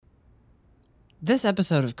This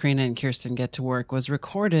episode of Karina and Kirsten Get to Work was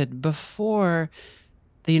recorded before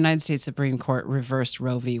the United States Supreme Court reversed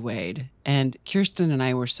Roe v. Wade. And Kirsten and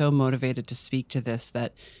I were so motivated to speak to this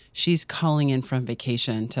that she's calling in from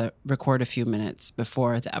vacation to record a few minutes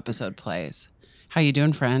before the episode plays. How you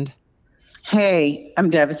doing, friend? Hey, I'm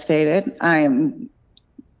devastated.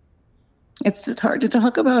 It's just hard to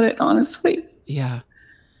talk about it, honestly. Yeah.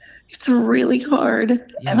 It's really hard.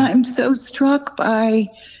 Yeah. And I'm so struck by,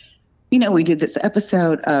 we did this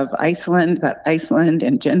episode of about Iceland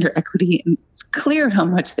and gender equity, and it's clear how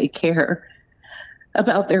much they care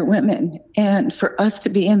about their women. And for us to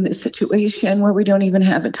be in this situation where we don't even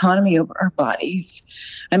have autonomy over our bodies.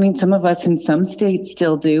 I mean, some of us in some states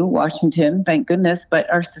still do, Washington, thank goodness, but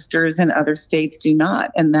our sisters in other states do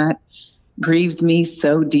not. And that grieves me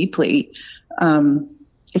so deeply.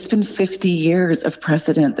 It's been 50 years of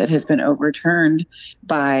precedent that has been overturned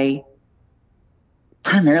by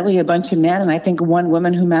primarily a bunch of men. And I think one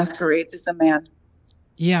woman who masquerades as a man.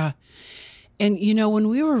 Yeah. And, when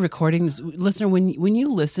we were recording this, listener, when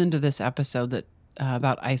you listen to this episode that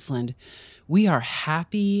about Iceland, we are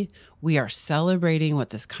happy. We are celebrating what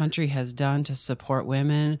this country has done to support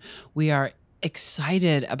women. We are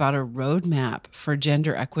excited about a roadmap for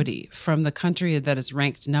gender equity from the country that is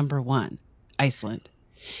ranked number 1, Iceland.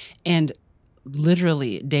 And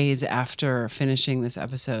literally days after finishing this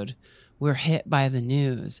episode, we're hit by the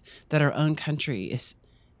news that our own country is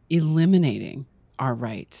eliminating our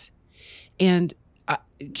rights. And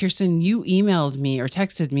Kirsten, you emailed me or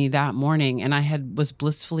texted me that morning, and I was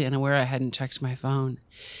blissfully unaware I hadn't checked my phone.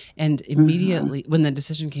 And immediately, when the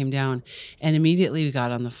decision came down, and immediately we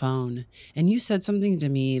got on the phone, and you said something to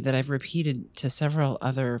me that I've repeated to several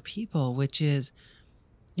other people, which is,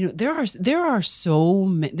 there are so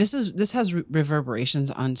many, this has reverberations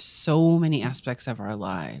on so many aspects of our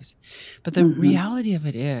lives, but the reality of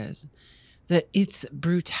it is that it's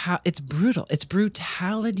brutal. It's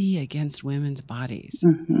brutality against women's bodies,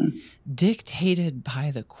 dictated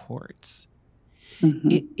by the courts.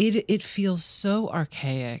 It feels so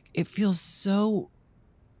archaic. It feels so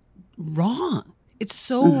wrong. It's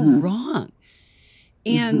so wrong,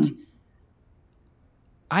 and.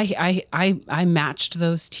 I matched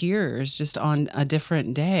those tears just on a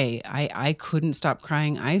different day. I couldn't stop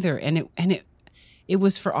crying either. And it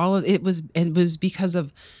was for all of it was because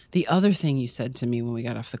of the other thing you said to me when we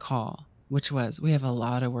got off the call, which was, we have a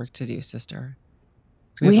lot of work to do, sister.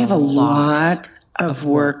 We have a lot of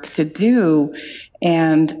work to do.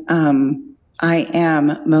 And I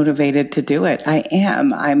am motivated to do it. I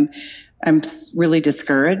am. I'm really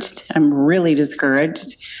discouraged.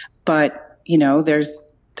 But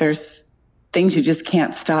there's things you just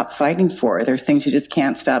can't stop fighting for. There's things you just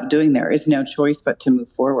can't stop doing. There is no choice but to move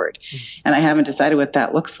forward. And I haven't decided what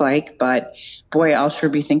that looks like, but boy, I'll sure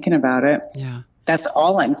be thinking about it. Yeah. That's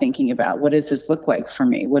all I'm thinking about. What does this look like for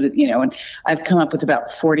me? And I've come up with about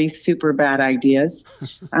 40 super bad ideas.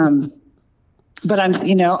 But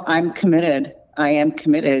I'm committed. I am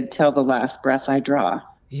committed till the last breath I draw.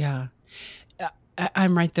 Yeah.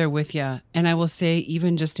 I'm right there with you. And I will say,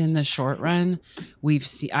 even just in the short run,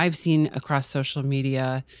 I've seen across social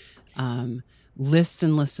media lists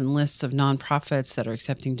and lists and lists of nonprofits that are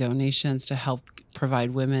accepting donations to help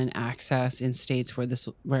provide women access in states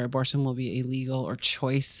where abortion will be illegal or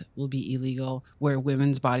choice will be illegal, where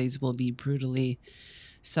women's bodies will be brutally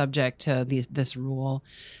subject to this rule.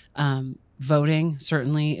 Voting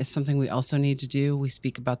certainly is something we also need to do. We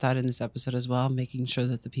speak about that in this episode as well, making sure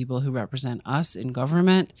that the people who represent us in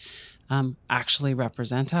government actually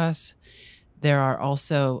represent us. There are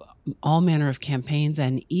also all manner of campaigns,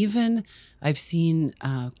 and even I've seen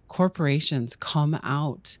corporations come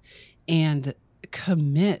out and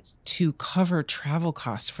commit to cover travel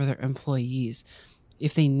costs for their employees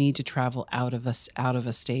if they need to travel out of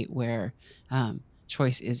a state where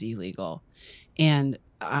choice is illegal. And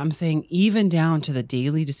I'm saying, even down to the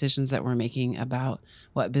daily decisions that we're making about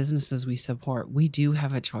what businesses we support, we do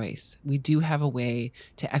have a choice. We do have a way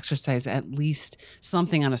to exercise at least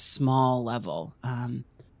something on a small level,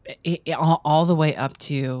 all the way up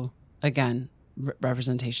to, again,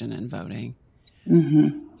 representation and voting.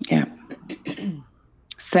 Yeah.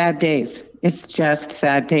 Sad days. It's just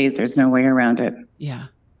sad days. There's no way around it. Yeah.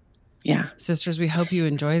 Yeah. Sisters, we hope you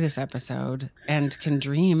enjoy this episode and can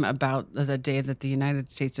dream about the day that the United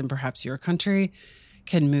States and perhaps your country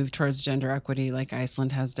can move towards gender equity like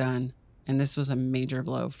Iceland has done. And this was a major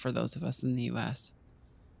blow for those of us in the U.S.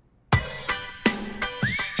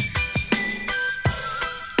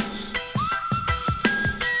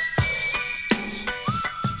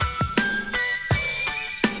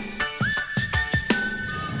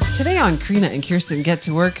 Today on Karina and Kirsten Get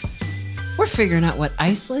to Work, We're figuring out what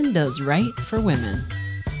Iceland does right for women.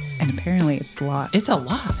 And apparently it's lots. It's a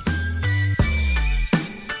lot.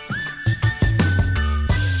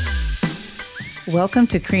 Welcome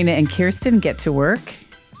to Karina and Kirsten Get to Work.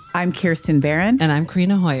 I'm Kirsten Barron. And I'm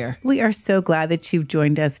Karina Hoyer. We are so glad that you've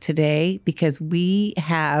joined us today because we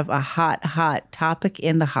have a hot topic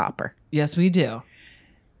in the hopper. Yes, we do.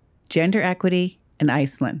 Gender equity in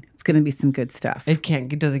Iceland. It's going to be some good stuff. It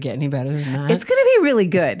doesn't get any better than that. It's going to be really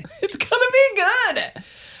good. It's going to be good.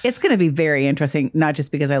 It's going to be very interesting, not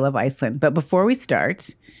just because I love Iceland. But before we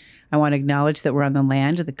start, I want to acknowledge that we're on the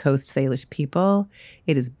land of the Coast Salish people.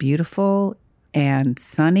 It is beautiful and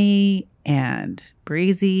sunny and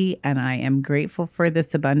breezy, and I am grateful for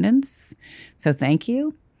this abundance. So thank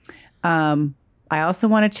you. I also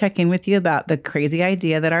want to check in with you about the crazy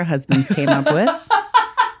idea that our husbands came up with.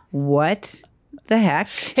 What the heck?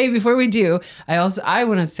 Hey, before we do, I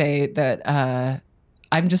want to say that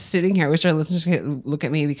I'm just sitting here. I wish our listeners could look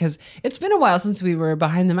at me because it's been a while since we were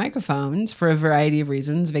behind the microphones for a variety of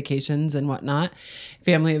reasons, vacations and whatnot,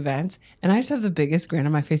 family events. And I just have the biggest grin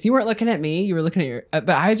on my face. You weren't looking at me. You were looking at your, but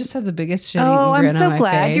I just have the biggest shit-eating grin on my face. Oh, I'm so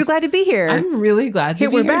glad. You're glad to be here. I'm really glad to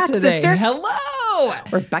be here back, today. Sister. Hello.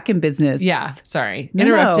 We're back in business. Yeah. Sorry. No.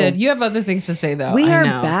 Interrupted. You have other things to say though. We are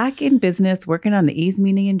back in business working on the ease,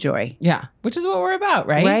 meaning, and joy. Yeah. Which is what we're about,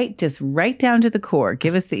 right? Right. Just right down to the core.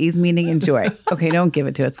 Give us the ease, meaning, and joy. Okay. Don't give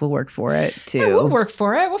it to us. We'll work for it too. Yeah, we'll work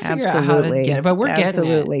for it. We'll figure out how to get it, but we're getting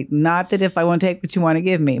it. Not that if I won't take what you want to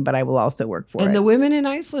give me, but I will also work for it. And the women in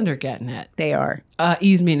Iceland are getting it. They are.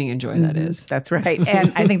 Ease, meaning, and joy, that is. That's right.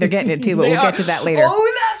 And I think they're getting it too, but we'll get to that later.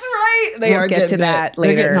 Oh, that's right. We'll get to that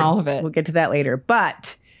later. They're getting all of it. We'll get to that later.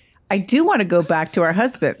 But I do want to go back to our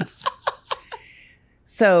husbands.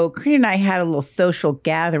 So Karina and I had a little social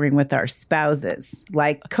gathering with our spouses,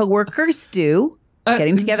 like coworkers do,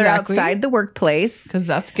 getting together outside the workplace. Because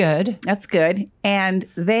that's good. That's good. And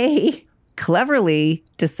they cleverly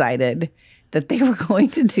decided that they were going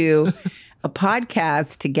to do a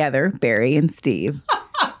podcast together, Barry and Steve,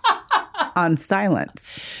 on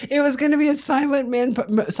silence. It was going to be a silent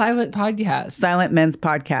podcast. Silent men's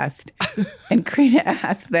podcast. And Karina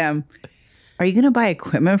asked them, "Are you going to buy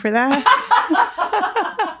equipment for that?"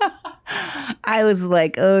 I was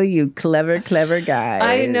like, "Oh, you clever guys."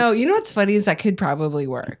 I know. You know what's funny is that could probably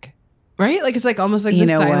work. Right? Like it's like almost like the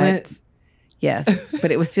silent. What? Yes,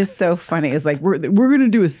 but it was just so funny. It's like we're going to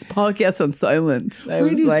do a podcast on silence. We're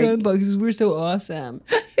going to do silent because we're so awesome.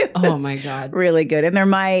 Oh my God. Really good. And there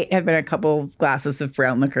might have been a couple glasses of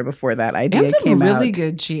brown liquor before that idea and some came really out.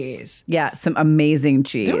 Good cheese. Yeah, some amazing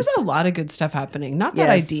cheese. There was a lot of good stuff happening. Not that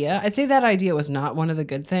idea. I'd say that idea was not one of the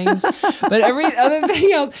good things, but every other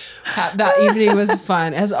thing else that evening was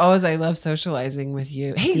fun. As always, I love socializing with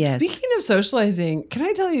you. Hey, speaking of socializing, can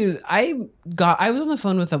I tell you, I was on the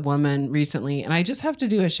phone with a woman recently, and I just have to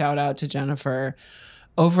do a shout out to Jennifer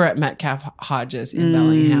over at Metcalf Hodges in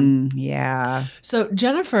Bellingham. Yeah. So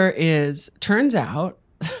Jennifer turns out,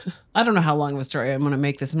 I don't know how long of a story I'm going to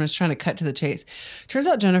make this. I'm just trying to cut to the chase. Turns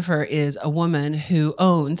out Jennifer is a woman who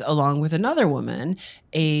owns, along with another woman,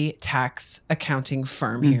 a tax accounting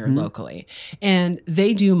firm here locally. And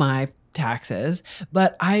they do my taxes,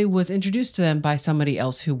 but I was introduced to them by somebody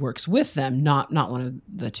else who works with them, not one of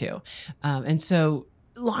the two. And so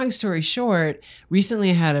long story short,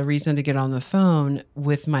 recently I had a reason to get on the phone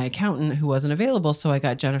with my accountant who wasn't available. So I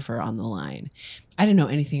got Jennifer on the line. I didn't know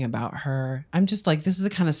anything about her. I'm just like, this is the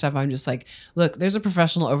kind of stuff I'm just like, look, there's a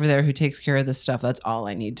professional over there who takes care of this stuff. That's all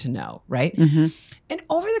I need to know. Right. And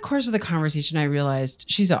over the course of the conversation, I realized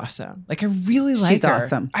she's awesome. Like I really like her. She's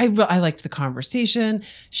awesome. I liked the conversation.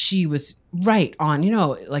 She was right on,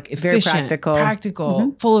 like efficient, very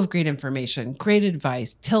practical, full of great information, great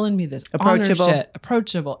advice, telling me this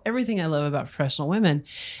approachable, everything I love about professional women.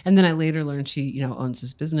 And then I later learned she, owns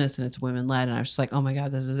this business and it's women led. And I was just like, oh my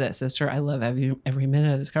God, this is it, sister. I love every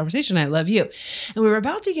minute of this conversation. I love you. And we were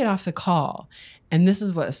about to get off the call. And this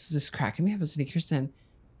is what was just cracking me up. Was Kirsten,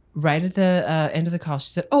 right at the end of the call, she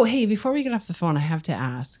said, oh, hey, before we get off the phone, I have to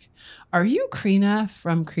ask, are you Karina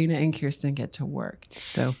from Karina and Kirsten Get to Work?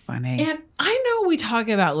 So funny. And I know we talk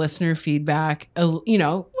about listener feedback,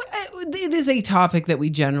 it is a topic that we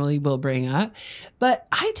generally will bring up, but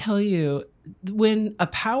I tell you, when a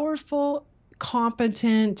powerful,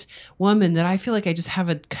 competent woman that I feel like I just have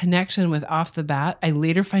a connection with off the bat, I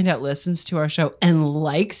later find out listens to our show and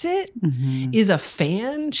likes it, is a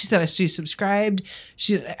fan. She said she subscribed.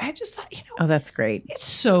 I just thought, oh, that's great. It's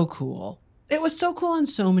so cool. It was so cool on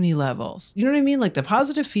so many levels. You know what I mean? Like the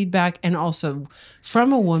positive feedback and also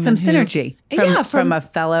from a woman. Some synergy from a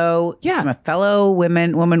fellow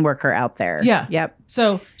woman worker out there. Yeah. Yep.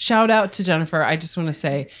 So shout out to Jennifer. I just want to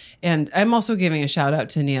say, and I'm also giving a shout out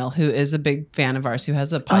to Neil, who is a big fan of ours, who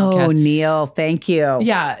has a podcast. Oh, Neil, thank you.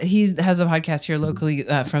 Yeah, he has a podcast here locally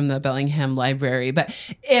from the Bellingham Library.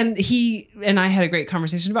 And he and I had a great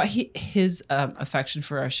conversation about his affection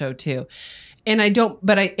for our show too. And I don't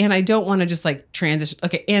want to just like transition.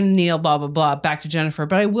 Okay, and Neil, blah blah blah, back to Jennifer.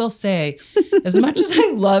 But I will say, as much as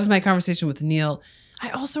I love my conversation with Neil,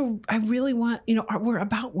 I really want, we're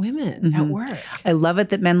about women at work. I love it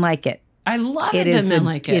that men like it. I love it that men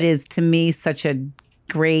like it. It is, to me, such a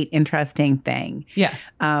great, interesting thing. Yeah.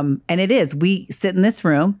 And it is. We sit in this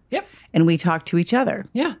room. Yep. And we talk to each other.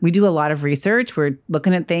 Yeah. We do a lot of research. We're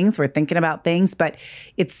looking at things. We're thinking about things. But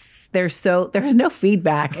there's no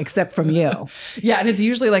feedback except from you. Yeah. And it's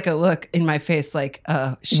usually like a look in my face like,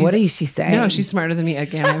 what is she saying? No, she's smarter than me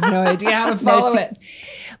again. I have no idea how to follow it.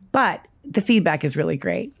 But the feedback is really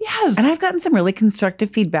great. Yes. And I've gotten some really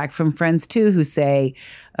constructive feedback from friends too who say,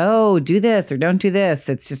 oh, do this or don't do this.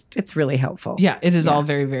 It's really helpful. Yeah, it is all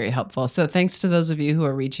very, very helpful. So thanks to those of you who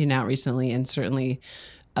are reaching out recently, and certainly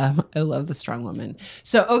I love the strong woman.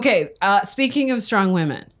 So, okay, speaking of strong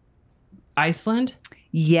women, Iceland?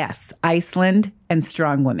 Yes, Iceland and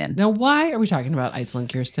strong women. Now, why are we talking about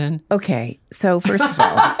Iceland, Kirsten? Okay, so first of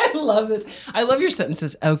all. I love this. I love your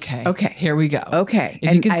sentences. Okay. Okay. Here we go. Okay.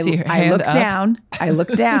 If you can see her hand I look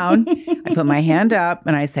up. down, I put my hand up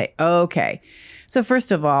and I say, okay. So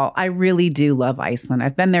first of all, I really do love Iceland.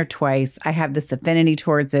 I've been there twice. I have this affinity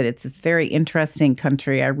towards it. It's this very interesting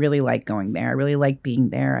country. I really like going there. I really like being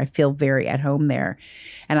there. I feel very at home there.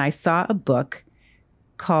 And I saw a book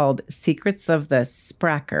called Secrets of the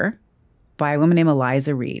Spraker by a woman named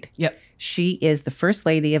Eliza Reid. Yep. She is the first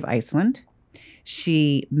lady of Iceland.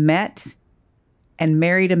 She met and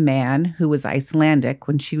married a man who was Icelandic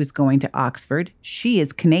when she was going to Oxford. She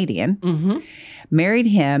is Canadian. Mm-hmm. Married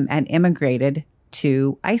him and immigrated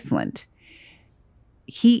to Iceland.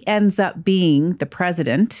 He ends up being the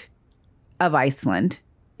president of Iceland.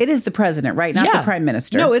 It is the president, right? Not the prime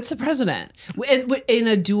minister. No, it's the president in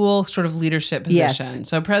a dual sort of leadership position. Yes.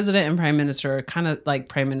 So president and prime minister are kind of like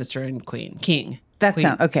prime minister and king. That Queen.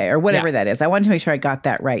 sounds okay, or whatever that is. I wanted to make sure I got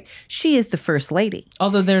that right. She is the first lady.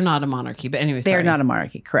 Although they're not a monarchy, but anyway, They're not a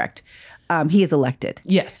monarchy, correct. He is elected.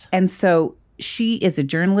 Yes. And so she is a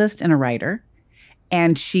journalist and a writer,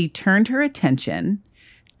 and she turned her attention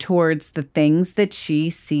towards the things that she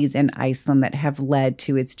sees in Iceland that have led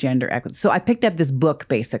to its gender equity. So I picked up this book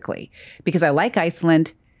basically because I like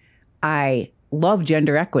Iceland. I love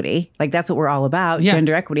gender equity. Like that's what we're all about. Yeah.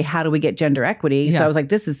 Gender equity. How do we get gender equity? Yeah. So I was like,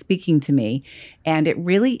 this is speaking to me. And it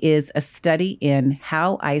really is a study in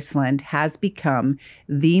how Iceland has become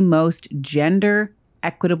the most gender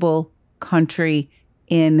equitable country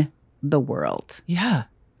in the world. Yeah.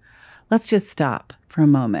 Let's just stop for a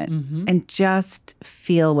moment and just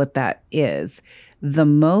feel what that is. The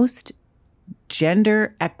most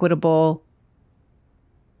gender equitable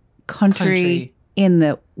country in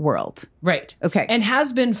the world. Right. Okay. And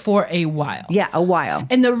has been for a while. Yeah, a while.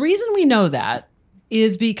 And the reason we know that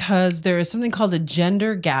is because there is something called a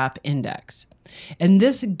gender gap index. And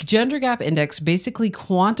this gender gap index basically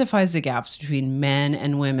quantifies the gaps between men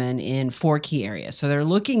and women in 4 key areas. So they're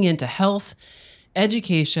looking into health,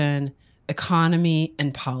 education, economy,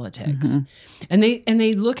 and politics. And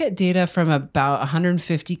they look at data from about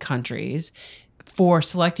 150 countries for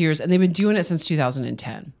select years, and they've been doing it since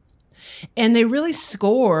 2010. And they really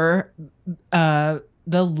score the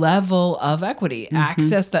level of equity,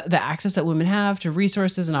 access, the access that women have to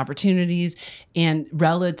resources and opportunities, and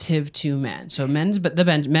relative to men. So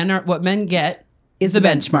what men get is the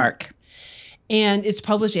benchmark. And it's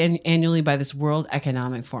published annually by this World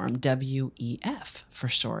Economic Forum, WEF for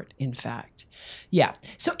short, in fact. Yeah.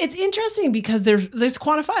 So it's interesting because there's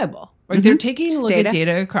quantifiable. Right? They're taking a look at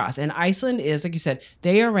data across. And Iceland is, like you said,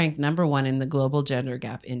 they are ranked number 1 in the Global Gender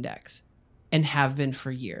Gap Index and have been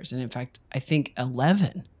for years. And in fact, I think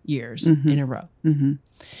 11 years in a row.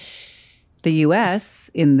 The U.S.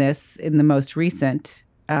 in the most recent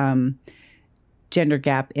Gender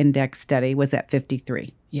Gap Index study was at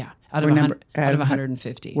 53. Yeah, out of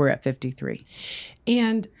 150. We're at 53.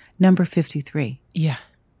 And number 53. Yeah.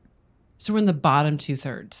 So we're in the bottom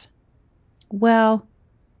 2/3. Well,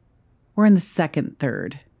 we're in the second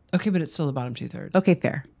third. Okay, but it's still the bottom 2/3. Okay,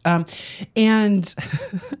 fair. And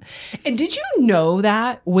did you know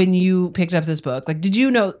that when you picked up this book? Like, did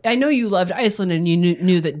you know? I know you loved Iceland and you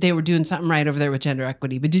knew that they were doing something right over there with gender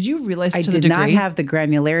equity, but did you realize to the degree? I did not have the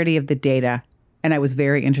granularity of the data, and I was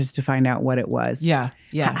very interested to find out what it was. Yeah,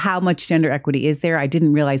 yeah. How much gender equity is there? I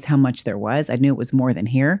didn't realize how much there was. I knew it was more than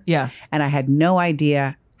here. Yeah. And I had no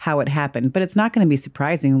idea how it happened, but it's not going to be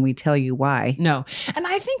surprising when we tell you why. No. And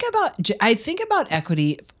I think about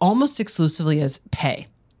equity almost exclusively as pay.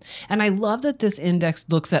 And I love that this index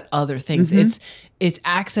looks at other things. It's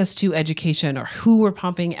access to education, or who we're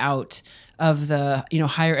pumping out of the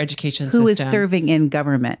higher education system. Who is serving in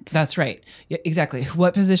government? That's right. Yeah, exactly.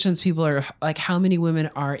 What positions people are, like how many women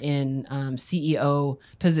are in CEO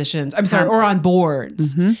positions. I'm sorry, or on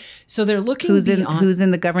boards. So they're looking who's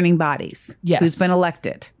in the governing bodies. Yes. Who's been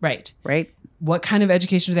elected. Right. Right. What kind of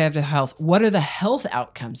education do they have to health? What are the health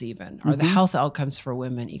outcomes even? Are the health outcomes for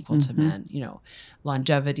women equal to men?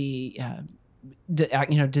 Longevity,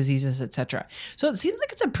 diseases, etc. So it seems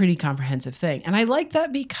like it's a pretty comprehensive thing. And I like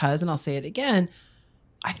that because, and I'll say it again,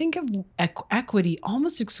 I think of equity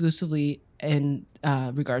almost exclusively in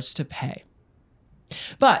regards to pay.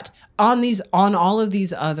 But on all of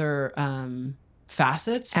these other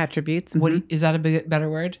facets, attributes, is that a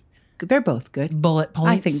better word? They're both good. Bullet points.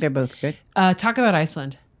 I think they're both good. Talk about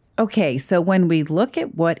Iceland. Okay, so when we look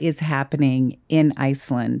at what is happening in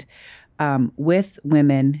Iceland with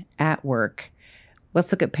women at work,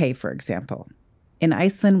 let's look at pay, for example. In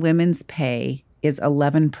Iceland, women's pay is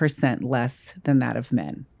 11% less than that of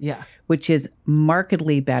men. Yeah. Which is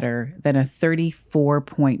markedly better than a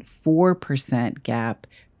 34.4% gap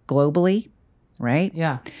globally, right?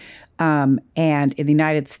 Yeah. And in the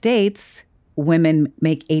United States, women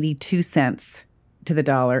make 82 cents to the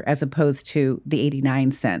dollar as opposed to the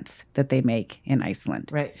 89 cents that they make in Iceland.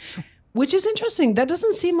 Right. Which is interesting. That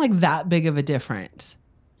doesn't seem like that big of a difference.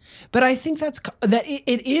 But I think that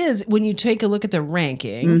it is when you take a look at the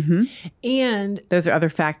ranking. And those are other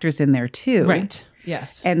factors in there too. Right.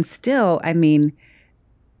 Yes. And still, I mean,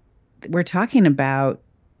 we're talking about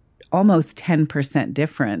almost 10%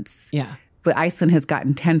 difference. Yeah. But Iceland has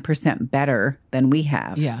gotten 10% better than we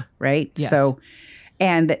have. Yeah. Right? Yes. So,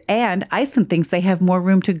 and Iceland thinks they have more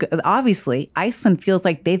room to go. Obviously, Iceland feels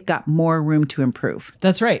like they've got more room to improve.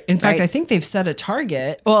 That's right. In fact, I think they've set a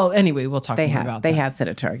target. Well, anyway, we'll talk more about that. They have set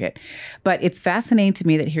a target. But it's fascinating to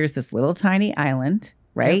me that here's this little tiny island,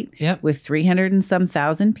 right? Yep. With 300 and some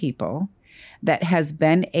thousand people that has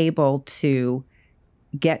been able to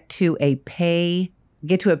get to a pay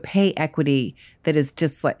equity that is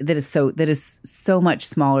so much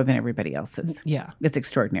smaller than everybody else's. Yeah. It's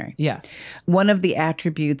extraordinary. Yeah. One of the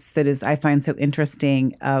attributes that I find so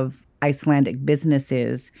interesting of Icelandic business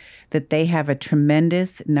is that they have a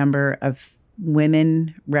tremendous number of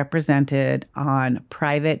women represented on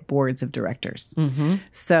private boards of directors.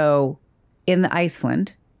 So in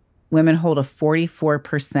Iceland, women hold a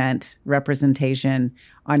 44% representation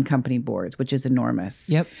on company boards, which is enormous.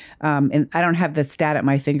 Yep. And I don't have the stat at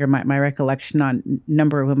my finger. My recollection on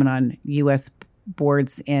number of women on U.S.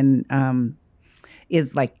 boards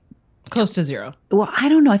is like close to zero. Well, I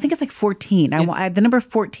don't know. I think it's like 14. The number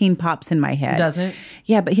 14 pops in my head. Does it?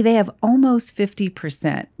 Yeah, but they have almost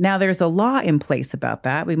 50%. Now, there's a law in place about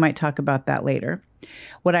that. We might talk about that later.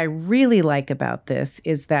 What I really like about this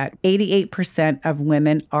is that 88% of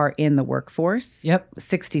women are in the workforce. Yep.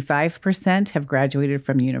 65% have graduated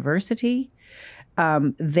from university.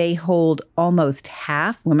 Women hold almost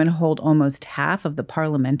half of the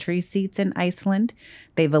parliamentary seats in Iceland.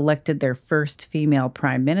 They've elected their first female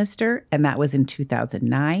prime minister, and that was in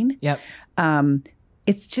 2009. Yep.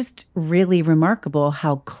 It's just really remarkable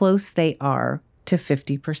how close they are to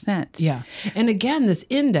 50%. Yeah. And again, this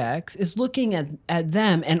index is looking at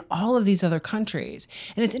them and all of these other countries.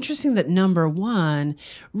 And it's interesting that number one,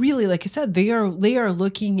 really, like I said, they are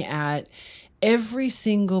looking at every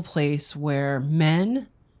single place where men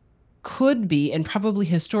could be and probably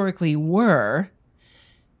historically were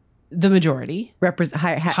the majority.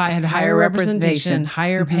 Higher representation,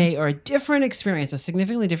 higher pay, or a different experience, a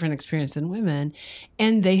significantly different experience than women.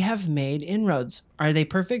 And they have made inroads. Are they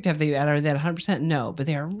perfect? Are they at 100%? No, but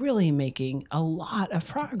they are really making a lot of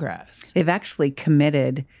progress. They've actually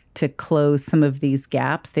committed to close some of these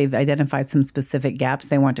gaps. They've identified some specific gaps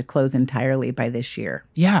they want to close entirely by this year.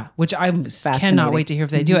 Yeah, which I cannot wait to hear if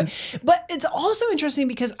they do it. But it's also interesting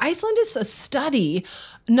because Iceland is a study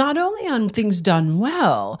not only on things done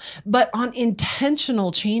well, but on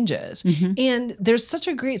intentional changes. And there's such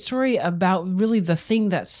a great story about really the thing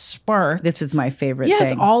that sparked. This is my favorite thing.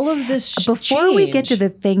 Yes, all of this Before we get to the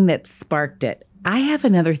thing that sparked it, I have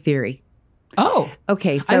another theory. Oh,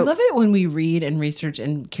 okay. So I love it when we read and research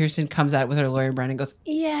and Kirsten comes out with her lawyer brain and goes,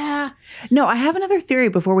 yeah. No, I have another theory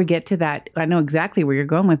before we get to that. I know exactly where you're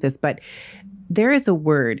going with this, but there is a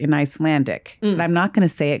word in Icelandic, and I'm not going to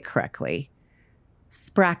say it correctly,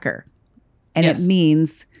 spraker. And it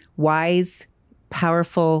means wise,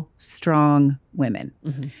 powerful, strong women.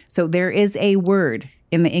 So there is a word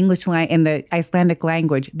in the in the Icelandic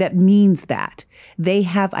language that means that. They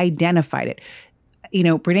have identified it. You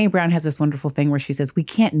know, Brene Brown has this wonderful thing where she says, we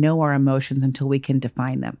can't know our emotions until we can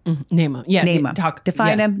define them. Name them. Yeah. Name them.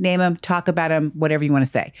 Define yes. them, name them, talk about them, whatever you want to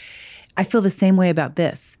say. I feel the same way about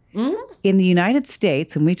this. In the United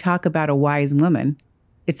States, when we talk about a wise woman,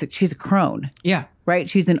 she's a crone. Yeah. Right?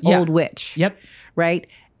 She's an old witch. Yep. Right?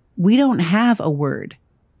 We don't have a word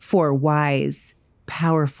for wise,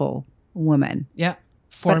 powerful woman. Yeah.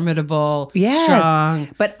 Formidable, yes, strong.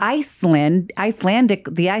 But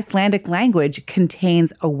the Icelandic language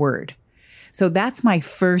contains a word. So that's my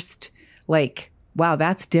first, like, wow,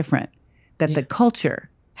 that's different. That the culture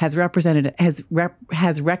has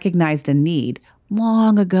recognized a need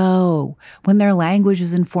long ago when their language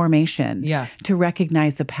was in formation to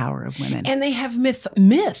recognize the power of women. And they have myths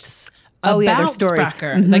about their stories.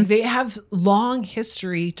 Spraker. Like they have long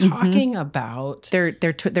history talking about their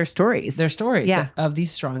stories. Their stories of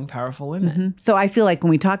these strong, powerful women. So I feel like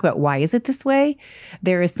when we talk about why is it this way,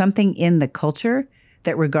 there is something in the culture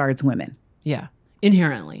that regards women. Yeah,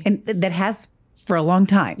 inherently. And that has for a long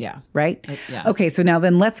time. Yeah. Right? Yeah. Okay, so now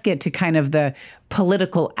then let's get to kind of the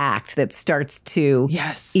political act that starts to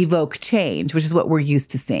evoke change, which is what we're used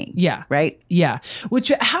to seeing. Yeah. Right? Yeah.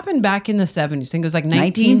 Which happened back in the 70s. I think it was like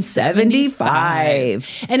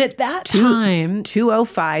 1975. And at that time...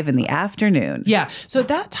 2:05 in the afternoon. Yeah. So at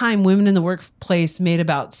that time, women in the workplace made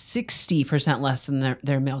about 60% less than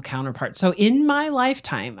their male counterparts. So in my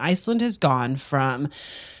lifetime, Iceland has gone from...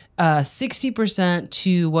 60%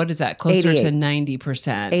 to what is that? Closer 88. to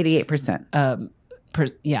 90%.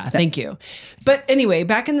 88%. Thank you. But anyway,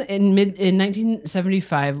 back in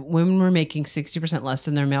 1975, women were making 60% less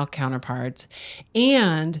than their male counterparts,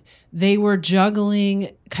 and they were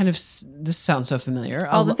juggling kind of. This sounds so familiar.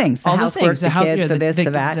 All the things, the housework, the kids, the this,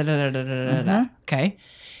 the that. Okay,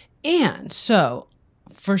 and so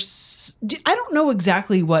I don't know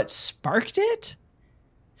exactly what sparked it.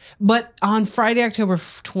 But on Friday, October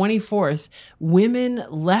 24th, women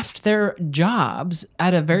left their jobs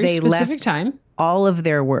at a very specific time. All of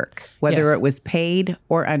their work, whether it was paid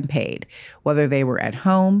or unpaid, whether they were at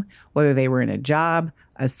home, whether they were in a job,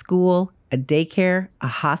 a school, a daycare, a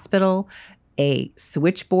hospital, a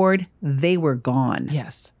switchboard, they were gone.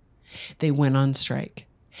 Yes. They went on strike.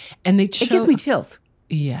 And it gives me chills.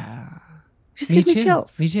 Yeah. Just gives me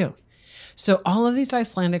chills. Me too. So all of these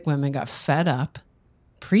Icelandic women got fed up.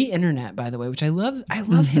 Pre-internet, by the way, which I love. I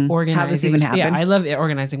love organizing. How this even happened? Yeah, I love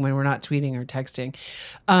organizing when we're not tweeting or texting.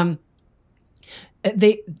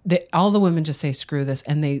 They all the women just say screw this,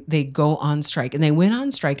 and they go on strike, and they went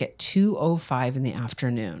on strike at 2:05 in the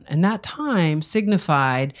afternoon, and that time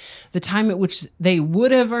signified the time at which they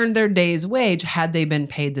would have earned their day's wage had they been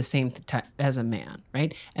paid the same as a man,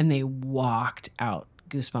 right? And they walked out.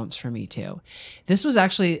 Goosebumps for me too. This was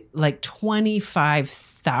actually like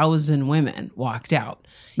 25,000 women walked out.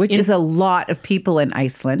 Which is a lot of people in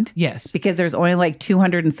Iceland. Yes. Because there's only like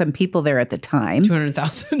 200 and some people there at the time.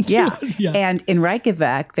 200,000. Yeah. And in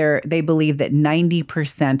Reykjavik, they believe that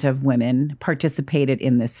 90% of women participated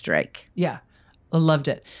in this strike. Yeah. I loved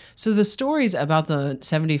it. So the stories about the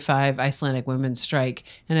 75 Icelandic women's strike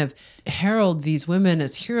kind of herald these women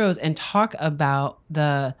as heroes and talk about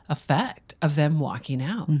the effect of them walking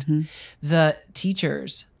out. The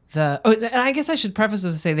teachers, and I guess I should preface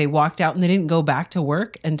with to say they walked out and they didn't go back to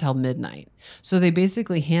work until midnight. So they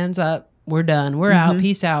basically hands up, we're done, we're out,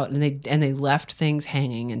 peace out, and they left things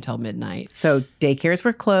hanging until midnight. So daycares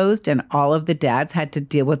were closed and all of the dads had to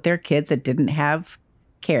deal with their kids that didn't have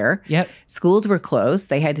care. Yep. Schools were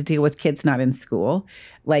closed. They had to deal with kids not in school.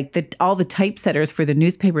 Like all the typesetters for the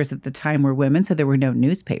newspapers at the time were women, so there were no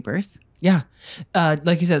newspapers. Yeah.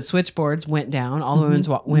 Like you said, switchboards went down. All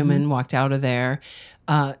the women walked out of there.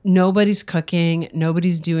 Nobody's cooking.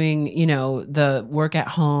 Nobody's doing, the work at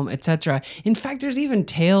home, etc. In fact, there's even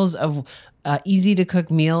tales of easy to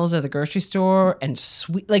cook meals at the grocery store and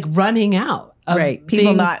running out. Of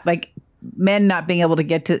People not like men not being able to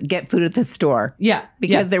get food at the store. Yeah.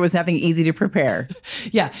 Because there was nothing easy to prepare.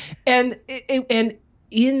 Yeah. And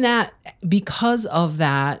in that, because of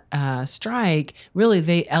that strike, really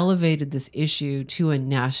they elevated this issue to a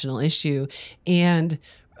national issue. And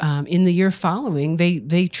in the year following,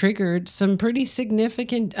 they triggered some pretty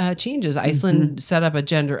significant changes. Iceland set up a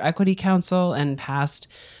gender equity council and passed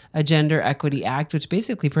a Gender Equity Act, which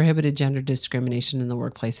basically prohibited gender discrimination in the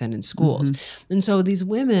workplace and in schools. And so these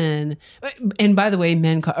women, and by the way,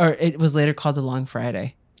 it was later called the Long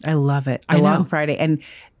Friday. I love it. The Long Friday. And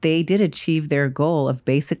they did achieve their goal of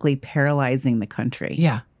basically paralyzing the country.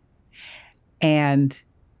 Yeah. And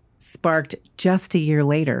sparked just a year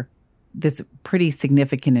later this pretty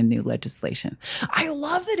significant and new legislation. I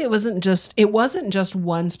love that it wasn't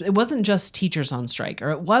just teachers on strike, or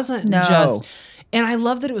it wasn't and I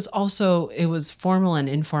love that it was formal and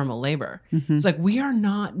informal labor. Mm-hmm. It's like, we are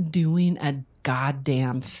not doing a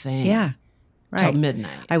goddamn thing. Yeah. Right. Till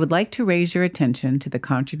midnight. I would like to raise your attention to the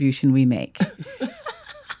contribution we make.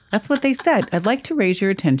 That's what they said. I'd like to raise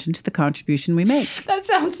your attention to the contribution we make.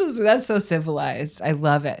 That's so civilized. I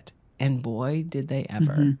love it. And boy, did they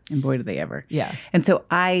ever. Mm-hmm. And boy, did they ever. Yeah. And so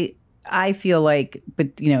I feel like,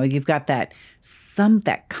 but you've got that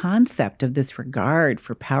concept of this regard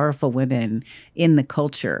for powerful women in the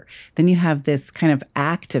culture. Then you have this kind of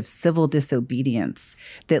act of civil disobedience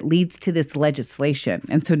that leads to this legislation.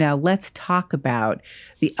 And so now let's talk about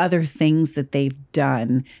the other things that they've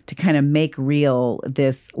done to kind of make real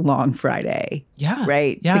this Long Friday. Yeah.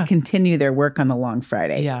 Right? Yeah. To continue their work on the Long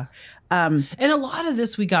Friday. Yeah. And a lot of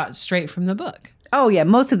this we got straight from the book. Oh, yeah.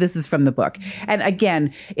 Most of this is from the book. And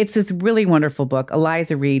again, it's this really wonderful book,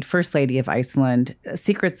 Eliza Reid, First Lady of Iceland,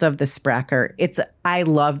 Secrets of the Spraker. I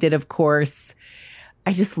loved it, of course.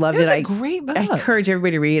 I just loved it. It's a great book. I encourage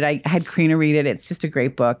everybody to read it. I had Karina read it. It's just a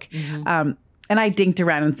great book. Mm-hmm. And I dinked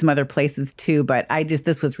around in some other places too, but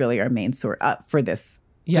this was really our main source for this.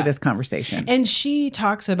 For this conversation. And she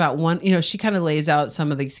talks about she kind of lays out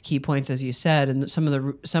some of these key points, as you said, and some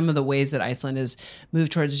of the ways that Iceland has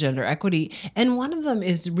moved towards gender equity. And one of them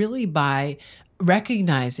is really by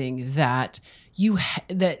recognizing that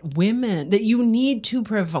we need to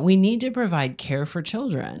provide care for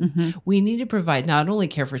children. Mm-hmm. We need to provide not only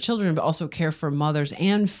care for children, but also care for mothers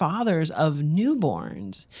and fathers of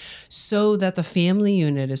newborns, so that the family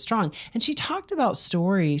unit is strong. And she talked about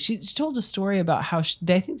stories. She told a story about how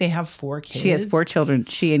I think they have 4 kids. She has 4 children.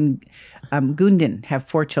 She and Gundin have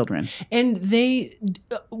 4 children. And they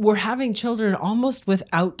were having children almost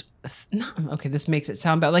without this makes it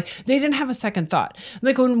sound bad. Like, they didn't have a second thought.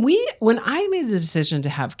 Like, when I made the decision to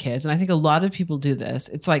have kids, and I think a lot of people do this,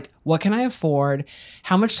 it's like, what can I afford?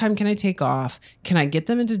 How much time can I take off? Can I get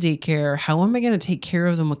them into daycare? How am I going to take care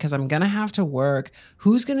of them? Because I'm going to have to work.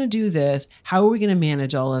 Who's going to do this? How are we going to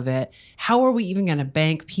manage all of it? How are we even going to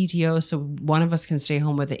bank PTO so one of us can stay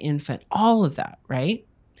home with the infant? All of that, right?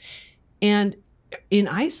 And in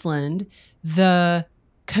Iceland, the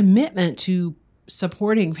commitment to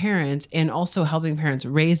supporting parents and also helping parents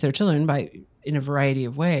raise their children in a variety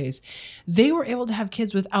of ways, they were able to have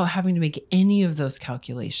kids without having to make any of those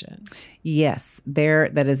calculations. Yes,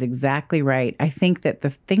 that is exactly right. I think that the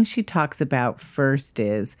thing she talks about first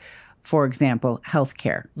is, for example,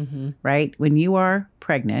 healthcare, right? When you are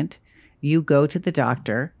pregnant, you go to the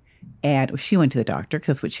doctor, and she went to the doctor because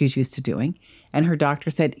that's what she's used to doing. And her doctor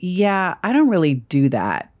said, yeah, I don't really do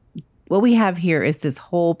that. What we have here is this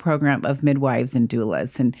whole program of midwives and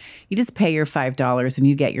doulas, and you just pay your $5 and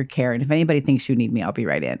you get your care. And if anybody thinks you need me, I'll be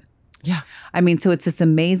right in. Yeah. I mean, so it's this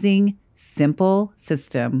amazing, simple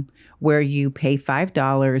system where you pay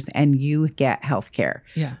 $5 and you get health care.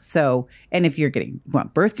 Yeah. So, and if you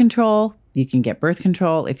want birth control, you can get birth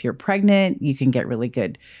control. If you're pregnant, you can get really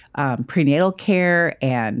good prenatal care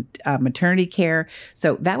and maternity care.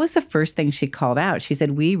 So that was the first thing she called out. She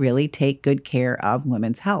said, we really take good care of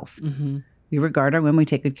women's health. Mm-hmm. We regard our women, we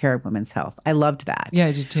take good care of women's health. I loved that. Yeah,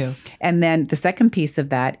 I did too. And then the second piece of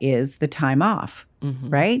that is the time off,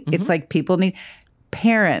 right? Mm-hmm. It's like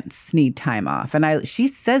parents need time off. And she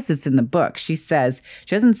says this in the book. She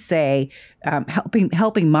doesn't say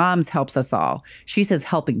helping moms helps us all. She says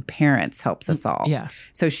helping parents helps us all. Yeah.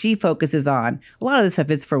 So she focuses on, a lot of this stuff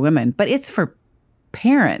is for women, but it's for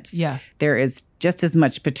parents. Yeah. There is just as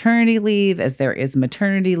much paternity leave as there is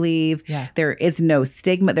maternity leave. Yeah. There is no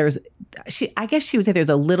stigma. I guess she would say there's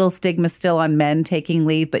a little stigma still on men taking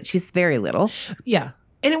leave, but she's very little. Yeah.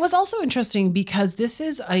 And it was also interesting because this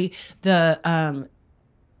is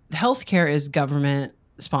healthcare is government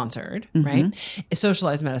sponsored, right?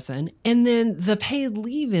 Socialized medicine. And then the paid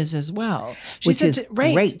leave is as well. Which is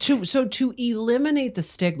great. To eliminate the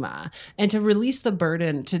stigma and to release the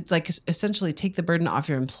burden, to essentially take the burden off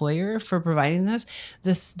your employer for providing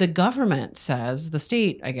this, the government says, the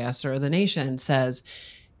state, I guess, or the nation says,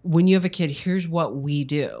 when you have a kid, here's what we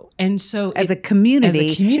do. And so as a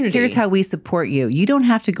community, here's how we support you. You don't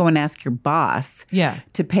have to go and ask your boss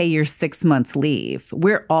to pay your 6 months leave.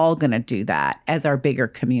 We're all going to do that as our bigger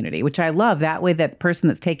community, which I love. That way that person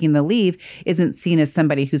that's taking the leave isn't seen as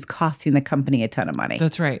somebody who's costing the company a ton of money.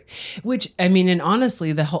 That's right. Which, I mean, and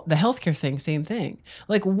honestly, the healthcare thing, same thing.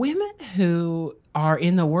 Like, women who are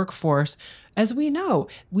in the workforce, as we know,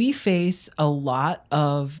 we face a lot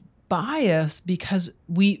of bias because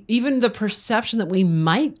even the perception that we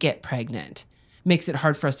might get pregnant makes it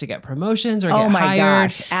hard for us to get promotions or Oh get my hired.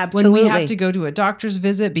 gosh, absolutely. When we have to go to a doctor's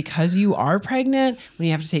visit because you are pregnant, when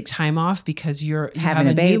you have to take time off because you having have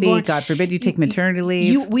a baby, newborn, God forbid you take maternity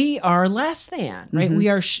leave. we are less than, right? We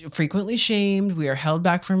are frequently shamed. We are held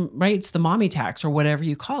back from, right? It's the mommy tax or whatever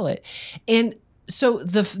you call it. And so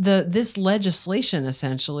this legislation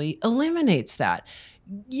essentially eliminates that.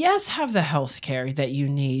 Yes, have the health care that you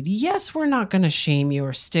need. Yes, we're not going to shame you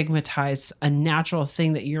or stigmatize a natural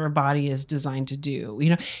thing that your body is designed to do,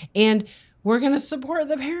 and we're going to support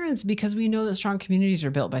the parents because we know that strong communities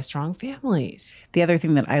are built by strong families. The other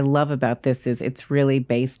thing that I love about this is it's really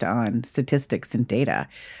based on statistics and data.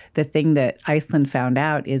 The thing that Iceland found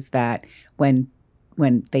out is that when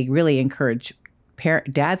they really encourage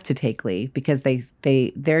dads to take leave, because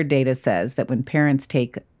their data says that when dads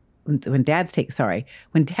take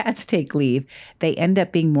leave, they end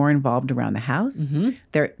up being more involved around the house.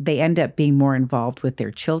 They end up being more involved with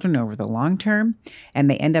their children over the long term, and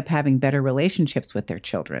they end up having better relationships with their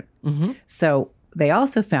children. So they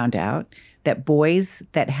also found out that boys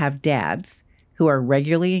that have dads who are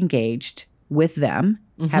regularly engaged with them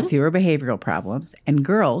have fewer behavioral problems, and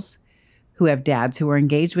girls who have dads who are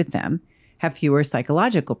engaged with them have fewer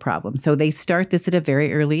psychological problems. So they start this at a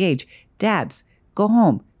very early age. Dads, go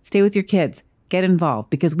home. Stay with your kids, get involved,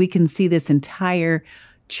 because we can see this entire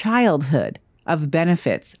childhood of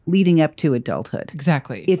benefits leading up to adulthood.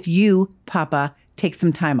 Exactly. If you, Papa, take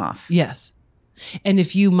some time off. Yes. And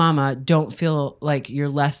if you, Mama, don't feel like you're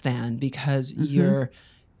less than because you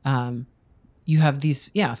have these,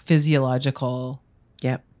 physiological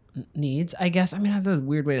needs, I guess. I mean, that's a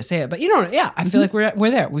weird way to say it, but I feel like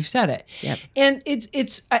we're there. We've said it. Yep. And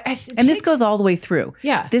and this goes all the way through.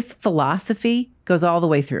 Yeah. This philosophy goes all the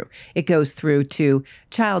way through. It goes through to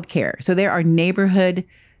childcare. So there are neighborhood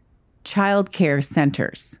childcare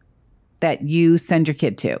centers that you send your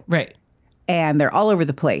kid to. Right. And they're all over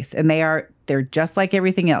the place. And they're just like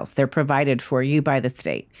everything else. They're provided for you by the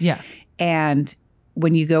state. Yeah. And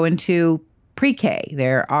when you go into pre-K,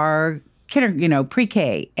 there are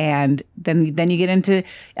pre-K, and then you get into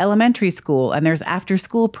elementary school, and there's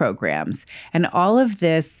after-school programs, and all of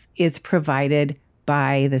this is provided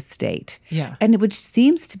by the state. Yeah. And which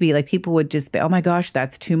seems to be like people would just be, oh my gosh,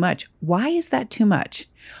 that's too much. Why is that too much?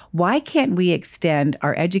 Why can't we extend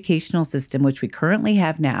our educational system, which we currently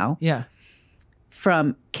have now,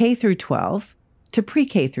 from K through 12 to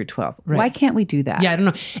pre-K through 12? Right. Why can't we do that? Yeah, I don't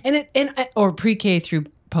know. Or pre-K through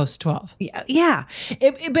post 12. Yeah.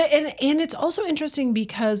 And it's also interesting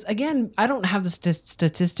because, again, I don't have the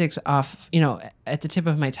statistics off, at the tip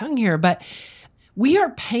of my tongue here, but we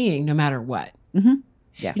are paying no matter what.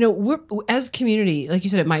 Yeah. We're, as a community, like you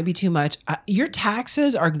said, it might be too much. Your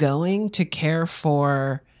taxes are going to care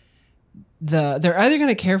for they're either going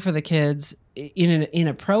to care for the kids in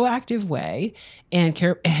a proactive way and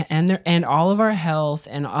care and all of our health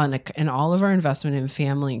and all of our investment in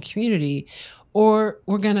family and community, or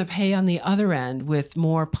we're going to pay on the other end with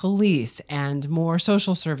more police and more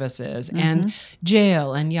social services and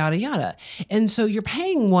jail and yada, yada. And so you're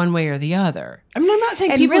paying one way or the other. I mean, I'm not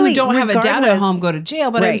saying people who don't have a dad at home go to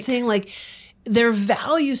jail, but I'm saying like their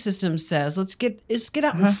value system says, let's get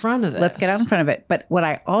out in front of this. Let's get out in front of it. But what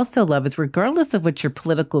I also love is regardless of what your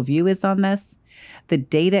political view is on this, the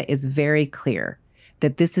data is very clear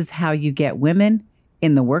that this is how you get women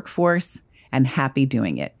in the workforce and happy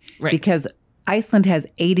doing it. Right. Because Iceland has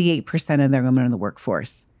 88% of their women in the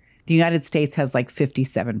workforce. The United States has like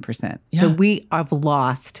 57%. Yeah. So we have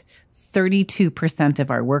lost 32%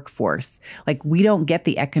 of our workforce. Like we don't get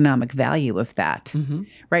the economic value of that,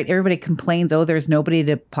 right? Everybody complains, oh, there's nobody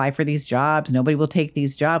to apply for these jobs. Nobody will take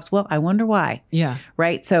these jobs. Well, I wonder why. Yeah.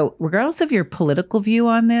 Right. So regardless of your political view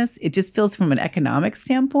on this, it just feels from an economic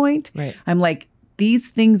standpoint. Right. I'm like,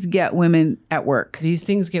 these things get women at work. These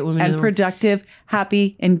things get women and productive,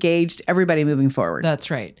 happy, engaged, everybody moving forward.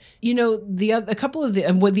 That's right.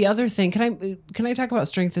 The other thing, can I talk about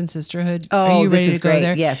strength and sisterhood? Oh, are you ready this is to go great.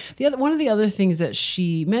 there? Yes. One of the other things that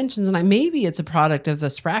she mentions, and maybe it's a product of the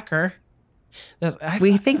Spracker.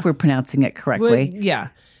 We think we're pronouncing it correctly.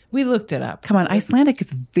 We looked it up. Come on, Icelandic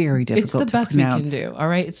is very difficult to pronounce. It's the best we can do, all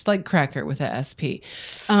right? It's like cracker with a SP.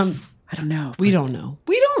 I don't know. We don't know.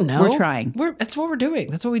 We're trying. That's what we're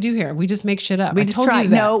doing. That's what we do here. We just make shit up. We just try.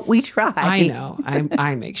 No, we try. I know.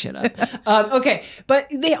 I make shit up. Okay. But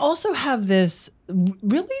they also have this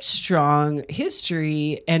really strong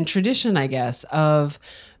history and tradition, I guess, of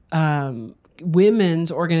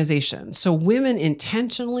women's organizations. So women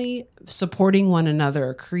intentionally supporting one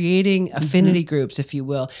another, creating affinity groups, if you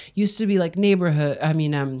will. Used to be like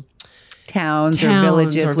towns or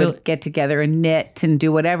villages would get together and knit and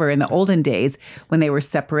do whatever in the olden days when they were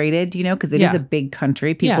separated, you know, because it is a big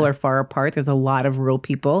country. People are far apart. There's a lot of rural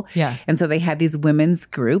people. Yeah. And so they had these women's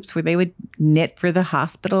groups where they would knit for the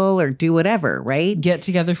hospital or do whatever, right? Get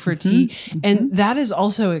together for tea. And that is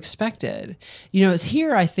also expected. You know, it's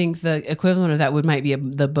here, I think the equivalent of that might be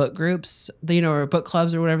the book groups, you know, or book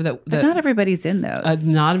clubs or whatever. But not everybody's in those.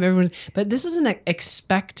 Not everyone. But this is an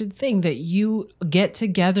expected thing that you get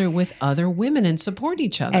together with other women and support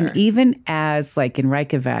each other. And even as like in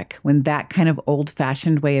Reykjavik, when that kind of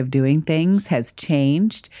old-fashioned way of doing things has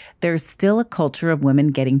changed, there's still a culture of women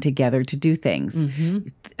getting together to do things.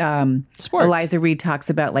 Sports. Eliza Reed talks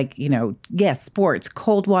about like, you know, sports,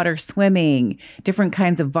 cold water swimming, different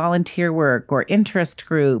kinds of volunteer work or interest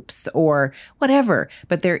groups or whatever.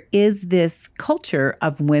 But there is this culture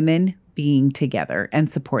of women being together and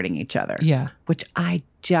supporting each other. Yeah. Which I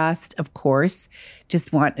just, of course,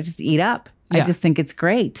 just want to just eat up. Yeah. I just think it's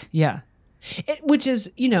great. Yeah. Which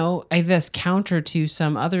is, you know, I guess counter to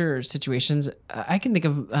some other situations. I can think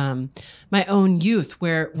of my own youth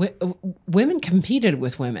where women competed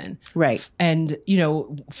with women. Right. And, you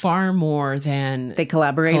know, far more than they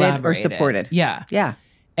collaborated or supported. Yeah. Yeah.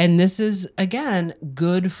 And this is, again,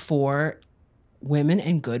 good for women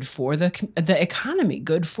and good for the economy,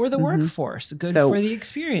 good for the workforce, good for the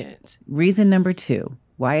experience. Reason number 2.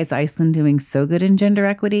 Why is Iceland doing so good in gender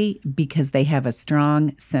equity? Because they have a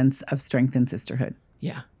strong sense of strength and sisterhood.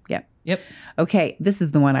 Yeah. Yep. Okay, this is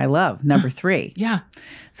the one I love, number 3. Yeah.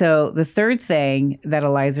 So the third thing that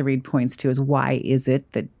Eliza Reed points to is why is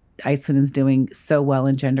it that Iceland is doing so well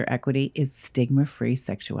in gender equity is stigma-free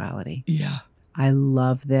sexuality. Yeah. I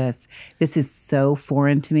love this. This is so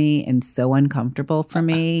foreign to me and so uncomfortable for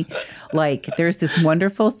me. Like, there's this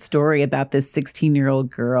wonderful story about this 16-year-old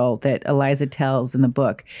girl that Eliza tells in the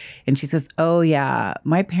book. And she says, oh, yeah,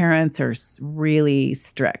 my parents are really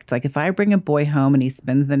strict. Like, if I bring a boy home and he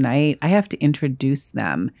spends the night, I have to introduce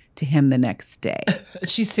them to him the next day.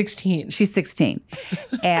 She's 16. She's 16.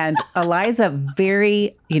 And Eliza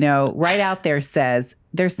very, you know, right out there says,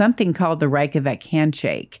 there's something called the Reykjavik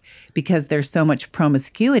handshake because there's so much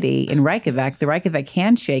promiscuity in Reykjavik. The Reykjavik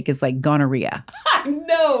handshake is like gonorrhea. I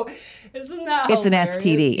know. Isn't that It's hilarious? an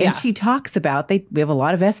STD. Yeah. And she talks about we have a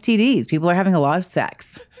lot of STDs. People are having a lot of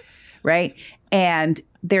sex, right? And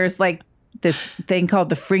there's like this thing called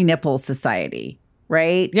the Free Nipple Society,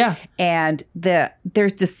 right? Yeah. And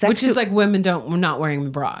there's this sexual... Which is like women not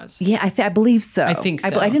wearing bras. Yeah, I believe so. I think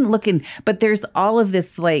so. I didn't look in, but there's all of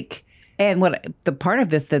this like... And what the part of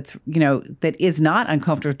this that's, you know, that is not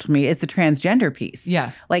uncomfortable to me is the transgender piece.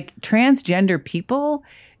 Yeah. Like transgender people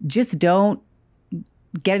just don't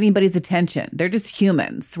get anybody's attention. They're just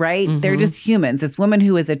humans, right? They're just humans. This woman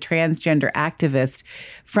who is a transgender activist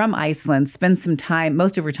from Iceland spends some time,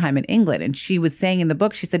 most of her time in England. And she was saying in the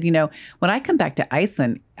book, she said, you know, when I come back to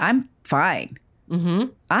Iceland, I'm fine.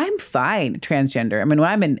 I'm fine transgender. I mean, when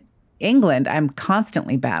I'm in England, I'm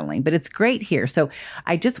constantly battling, but it's great here. So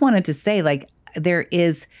I just wanted to say, like, there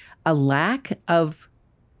is a lack of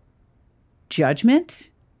judgment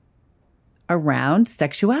around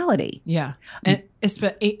sexuality. Yeah. And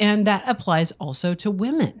that applies also to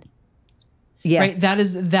women. Yes. Right.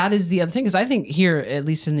 That is the other thing. Because I think here, at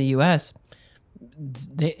least in the US,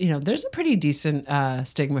 there's a pretty decent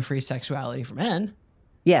stigma-free sexuality for men.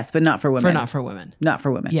 Yes, but not for women. Not for women. Not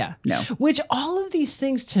for women. Yeah. No. Which all of these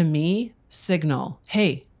things to me signal,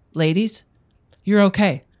 hey, ladies, you're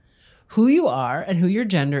okay. Who you are and who your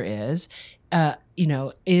gender is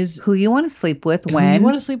who you want to sleep with when. Who you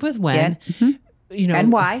want to sleep with when. Yeah.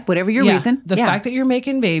 And why, whatever your reason. The fact that you're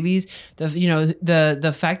making babies,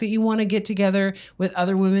 the fact that you want to get together with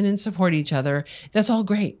other women and support each other, that's all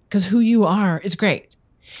great because who you are is great.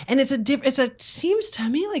 And it seems to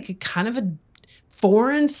me like a kind of a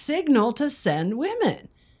foreign signal to send women,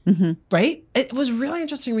 right? It was really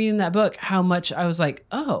interesting reading that book, how much I was like,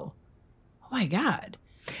 oh my God.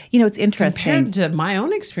 You know, it's interesting. Compared to my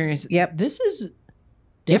own experience, this is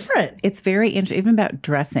different. It's very interesting, even about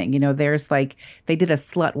dressing. You know, there's like, they did a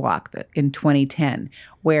slut walk in 2010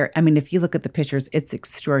 where, I mean, if you look at the pictures, it's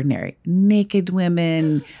extraordinary. Naked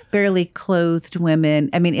women, barely clothed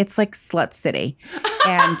women. I mean, it's like Slut City.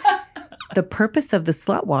 And the purpose of the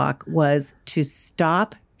slut walk was to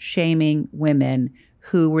stop shaming women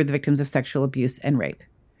who were the victims of sexual abuse and rape.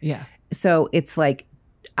 Yeah. So it's like,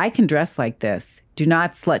 I can dress like this. Do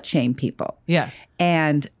not slut shame people. Yeah.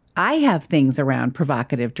 And I have things around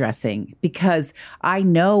provocative dressing because I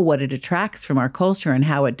know what it attracts from our culture and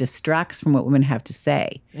how it distracts from what women have to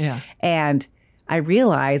say. Yeah. And I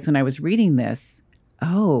realized when I was reading this,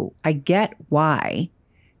 I get why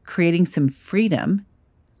creating some freedom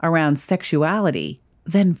around sexuality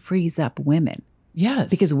then frees up women. Yes.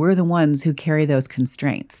 Because we're the ones who carry those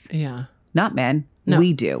constraints. Yeah. Not men. No.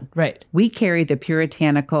 We do. Right. We carry the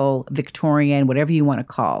puritanical, Victorian, whatever you want to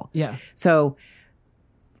call. Yeah. So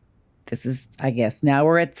this is, I guess, now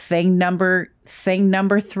we're at thing number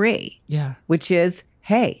 3. Yeah. Which is,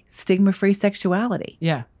 hey, stigma-free sexuality.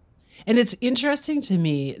 Yeah. And it's interesting to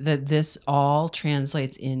me that this all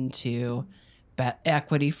translates into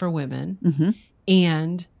equity for women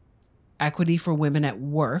and equity for women at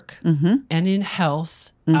work and in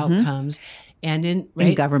health outcomes and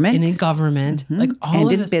in government. And in government. Like all and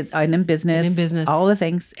of in this. And in business. And in business. All the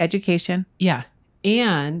things. Education. Yeah.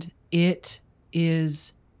 And it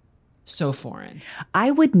is so foreign. I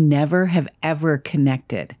would never have ever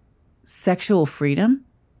connected sexual freedom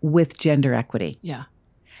with gender equity. Yeah.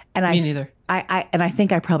 And Me neither. I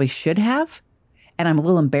think I probably should have. And I'm a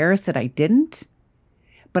little embarrassed that I didn't.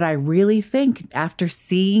 But I really think after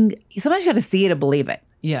seeing, somebody's got to see it to believe it.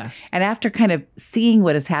 Yeah. And after kind of seeing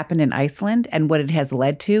what has happened in Iceland and what it has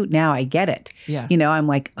led to, now I get it. Yeah. You know, I'm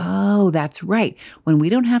like, oh, that's right. When we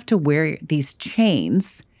don't have to wear these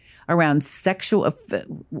chains around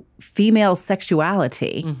female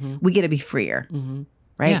sexuality, we get to be freer.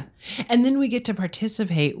 Right? Yeah. And then we get to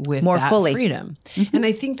participate with more that fully. Freedom. And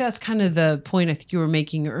I think that's kind of the point I think you were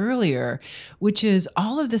making earlier, which is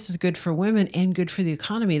all of this is good for women and good for the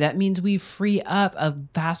economy. That means we free up a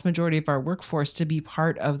vast majority of our workforce to be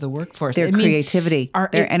part of the workforce. Their creativity,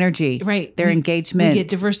 their energy, right? Their engagement. We get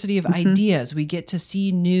diversity of ideas. We get to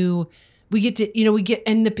see new. We get to,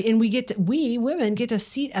 we women get a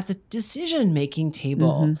seat at the decision-making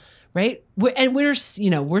table, right? We're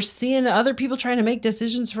seeing other people trying to make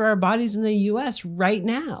decisions for our bodies in the U.S. right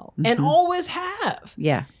now and always have.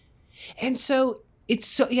 Yeah. And so it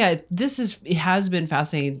has been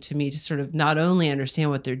fascinating to me to sort of not only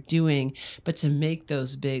understand what they're doing, but to make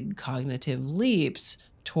those big cognitive leaps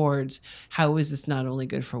towards how is this not only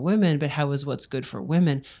good for women, but how is what's good for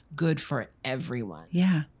women good for everyone.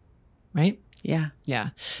 Yeah. Right? Yeah. Yeah.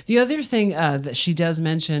 The other thing that she does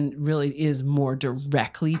mention really is more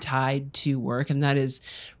directly tied to work, and that is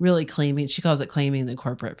really she calls it claiming the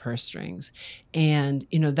corporate purse strings. And,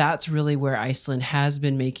 that's really where Iceland has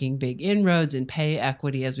been making big inroads in pay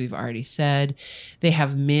equity, as we've already said. They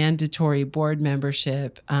have mandatory board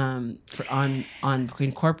membership on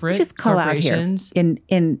corporate Just call corporations. Out here.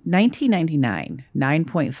 In 1999,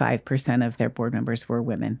 9.5% of their board members were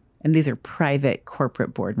women. And these are private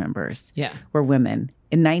corporate board members. Yeah. Were women.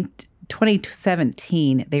 In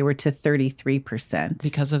 2017, they were to 33%.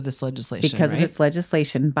 Because of this legislation. Because of this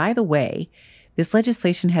legislation. By the way, this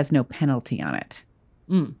legislation has no penalty on it.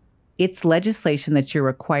 It's legislation that you're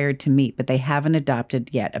required to meet, but they haven't adopted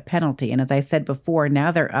yet a penalty. And as I said before, now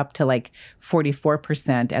they're up to like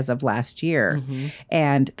 44% as of last year.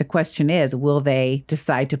 And the question is, will they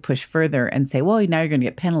decide to push further and say, well, now you're going to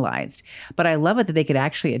get penalized? But I love it that they could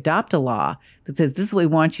actually adopt a law that says, this is what we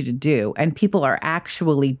want you to do. And people are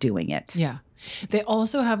actually doing it. Yeah. They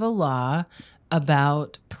also have a law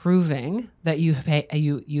about proving that you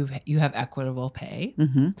have equitable pay.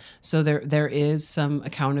 So there is some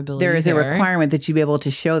accountability. There is a requirement that you be able to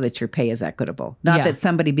show that your pay is equitable, not that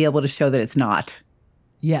somebody be able to show that it's not.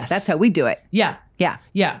 Yes, that's how we do it. Yeah. Yeah.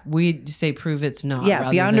 Yeah. We say prove it's not.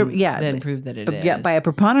 Yeah. Than prove that it is. Yeah. By a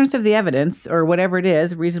preponderance of the evidence or whatever it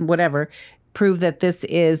is, reason, whatever, prove that this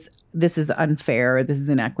is unfair or this is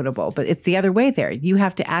inequitable. But it's the other way there. You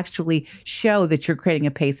have to actually show that you're creating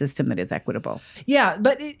a pay system that is equitable. Yeah.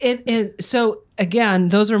 But and so again,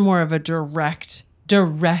 those are more of a direct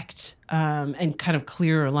and kind of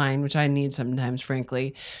clearer line, which I need sometimes,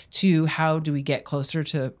 frankly, to how do we get closer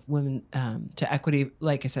to women, to equity,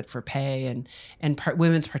 like I said, for pay and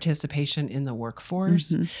women's participation in the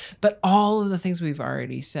workforce. But all of the things we've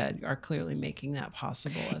already said are clearly making that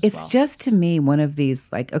possible as well. It's just, to me, one of these,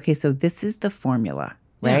 like, okay, so this is the formula,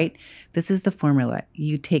 right? Yeah. This is the formula.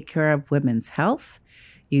 You take care of women's health.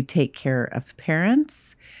 You take care of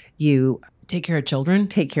parents. You take care of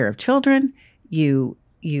children. You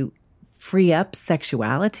free up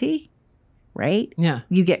sexuality, right? Yeah.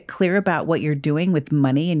 You get clear about what you're doing with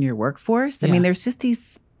money in your workforce. I mean, there's just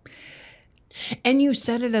these. And you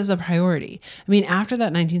set it as a priority. I mean, after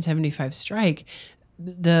that 1975 strike,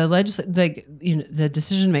 the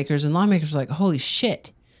decision makers and lawmakers were like, holy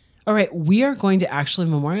shit. All right, we are going to actually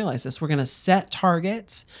memorialize this. We're going to set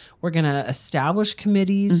targets. We're going to establish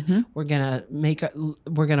committees. We're going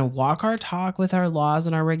to walk our talk with our laws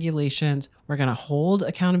and our regulations. We're going to hold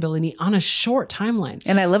accountability on a short timeline.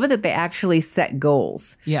 And I love it that they actually set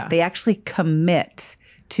goals. Yeah. They actually commit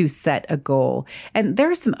to set a goal. And there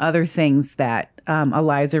are some other things that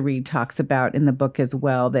Eliza Reed talks about in the book as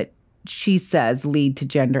well that she says lead to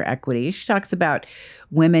gender equity. She talks about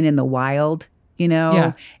women in the wild,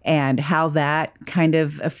 and how that kind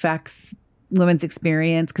of affects women's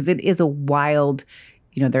experience, because it is a wild,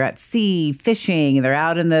 they're at sea fishing, they're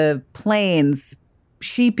out in the plains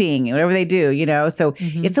sheeping, whatever they do, so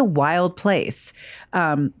it's a wild place.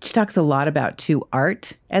 She talks a lot about too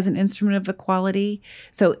art as an instrument of equality.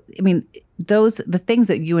 So, I mean, the things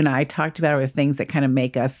that you and I talked about are the things that kind of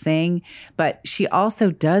make us sing. But she also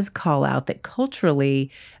does call out that culturally,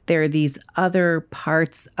 there are these other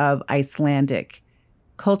parts of Icelandic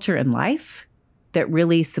culture and life that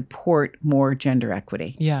really support more gender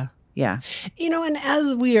equity. Yeah. Yeah. And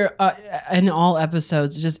as we are in all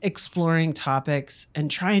episodes, just exploring topics and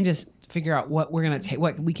trying to figure out what we're going to take,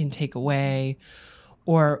 what we can take away,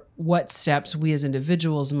 or what steps we as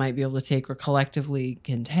individuals might be able to take or collectively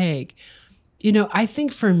can take. I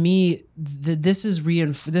think for me, this has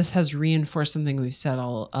reinforced something we've said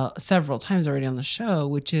several times already on the show,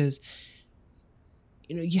 which is,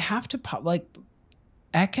 you have to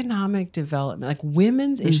economic development, like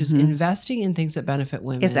women's issues, investing in things that benefit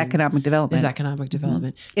women is economic development.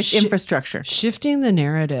 It's infrastructure. Shifting the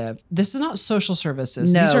narrative. This is not social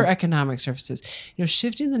services. No. These are economic services.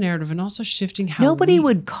 Shifting the narrative and also shifting how nobody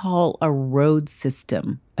would call a road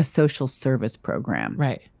system a social service program.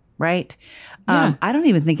 Right? Yeah. I don't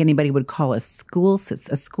even think anybody would call an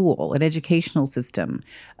educational system,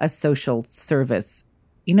 a social service.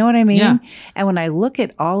 You know what I mean? Yeah. And when I look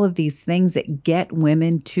at all of these things that get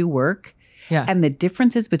women to work, and the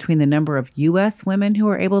differences between the number of U.S. women who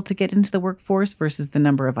are able to get into the workforce versus the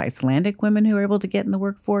number of Icelandic women who are able to get in the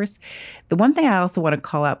workforce. The one thing I also want to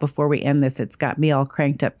call out before we end this, it's got me all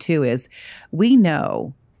cranked up too, is we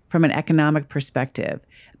know from an economic perspective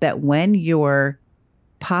that when your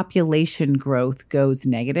population growth goes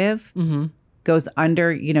negative, goes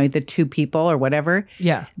under, the 2 people or whatever,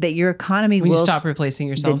 that your economy when will you stop replacing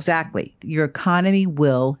yourself. Exactly. Your economy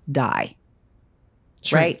will die.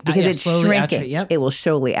 Right? Because it's shrinking. It will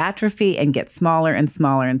slowly atrophy and get smaller and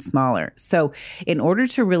smaller and smaller. So in order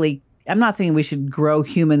to really, I'm not saying we should grow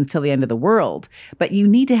humans till the end of the world, but you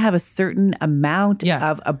need to have a certain amount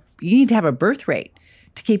of, you need to have a birth rate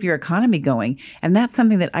to keep your economy going. And that's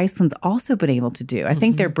something that Iceland's also been able to do. I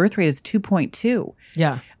think their birth rate is 2.2.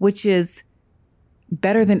 Yeah. Which is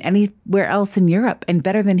better than anywhere else in Europe and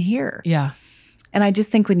better than here. Yeah. And I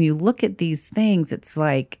just think when you look at these things, it's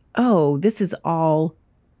like, oh, this is all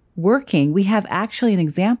working. We have actually an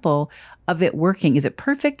example of it working. Is it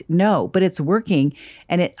perfect? No, but it's working.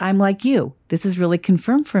 And I'm like you. This is really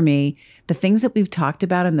confirmed for me. The things that we've talked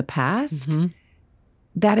about in the past,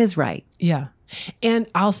 that is right. Yeah. And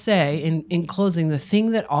I'll say in closing, the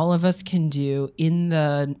thing that all of us can do in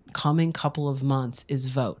the coming couple of months is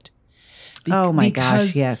vote. Oh my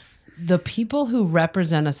gosh, yes. The people who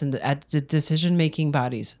represent us at the decision-making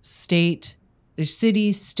bodies, state,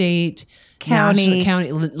 city, state, county,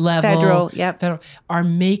 level, federal, are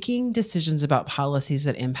making decisions about policies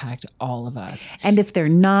that impact all of us. And if they're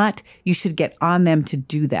not, you should get on them to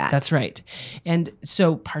do that. That's right. And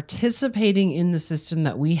so participating in the system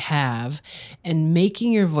that we have and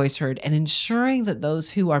making your voice heard and ensuring that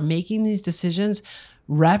those who are making these decisions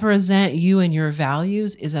represent you and your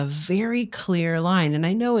values is a very clear line. And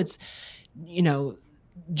I know it's,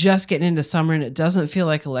 just getting into summer and it doesn't feel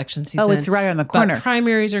like election season. Oh, it's right on the corner. But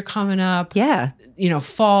primaries are coming up. Yeah.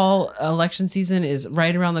 Fall election season is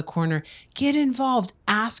right around the corner. Get involved.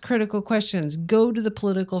 Ask critical questions. Go to the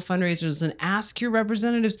political fundraisers and ask your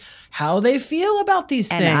representatives how they feel about these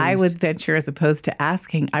things. And I would venture, as opposed to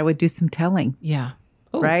asking, I would do some telling. Yeah.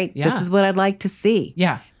 Ooh, right? Yeah. This is what I'd like to see.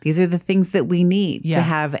 Yeah. These are the things that we need to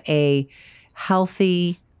have a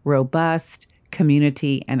healthy, robust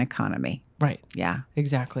community and economy. Right. Yeah.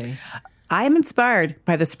 Exactly. I'm inspired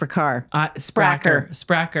by the Spraker.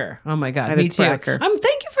 Spraker. Oh my God. Me too. Thank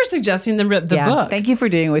you for suggesting the book. Thank you for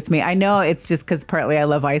doing it with me. I know it's just because partly I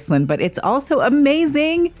love Iceland, but it's also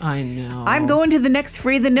amazing. I know. I'm going to the next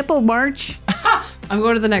Free the Nipple March. I'm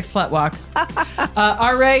going to the next Slut Walk.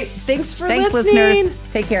 All right. Thanks for listening. Listeners.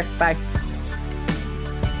 Take care. Bye.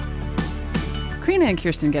 Crina and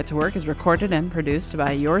Kirsten Get to Work is recorded and produced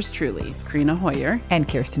by yours truly, Crina Hoyer and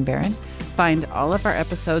Kirsten Barron. Find all of our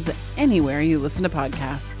episodes anywhere you listen to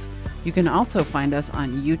podcasts. You can also find us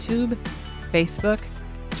on YouTube, Facebook,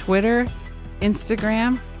 Twitter,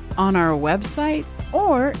 Instagram, on our website,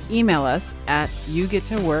 or email us at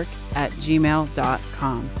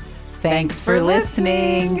yougettowork@gmail.com. Thanks for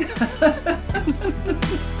listening.